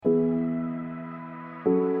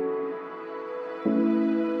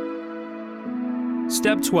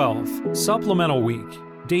Step 12, Supplemental Week,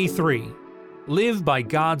 Day 3. Live by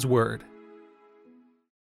God's Word.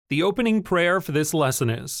 The opening prayer for this lesson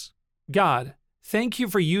is, God, thank you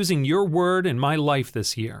for using your word in my life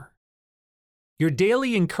this year. Your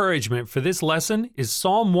daily encouragement for this lesson is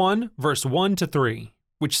Psalm 1, verse 1-3,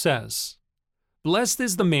 which says, Blessed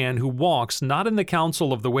is the man who walks not in the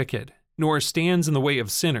counsel of the wicked, nor stands in the way of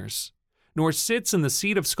sinners, nor sits in the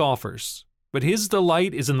seat of scoffers, but his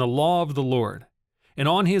delight is in the law of the Lord, and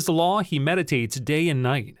on his law he meditates day and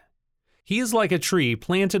night. He is like a tree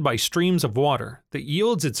planted by streams of water that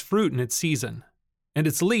yields its fruit in its season, and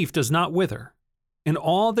its leaf does not wither. In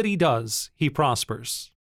all that he does, he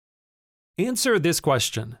prospers. Answer this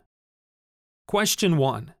question. Question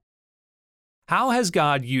 1. How has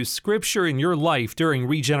God used Scripture in your life during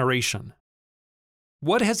regeneration?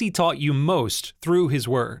 What has He taught you most through His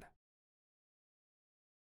Word?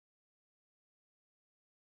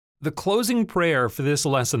 The closing prayer for this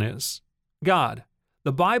lesson is, God,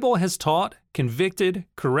 the Bible has taught, convicted,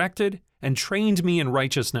 corrected, and trained me in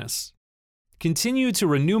righteousness. Continue to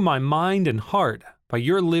renew my mind and heart by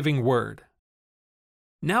your living Word.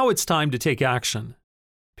 Now it's time to take action.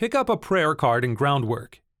 Pick up a prayer card and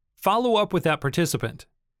groundwork. Follow up with that participant.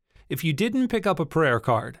 If you didn't pick up a prayer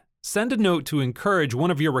card, send a note to encourage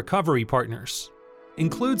one of your recovery partners.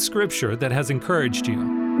 Include scripture that has encouraged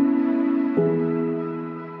you.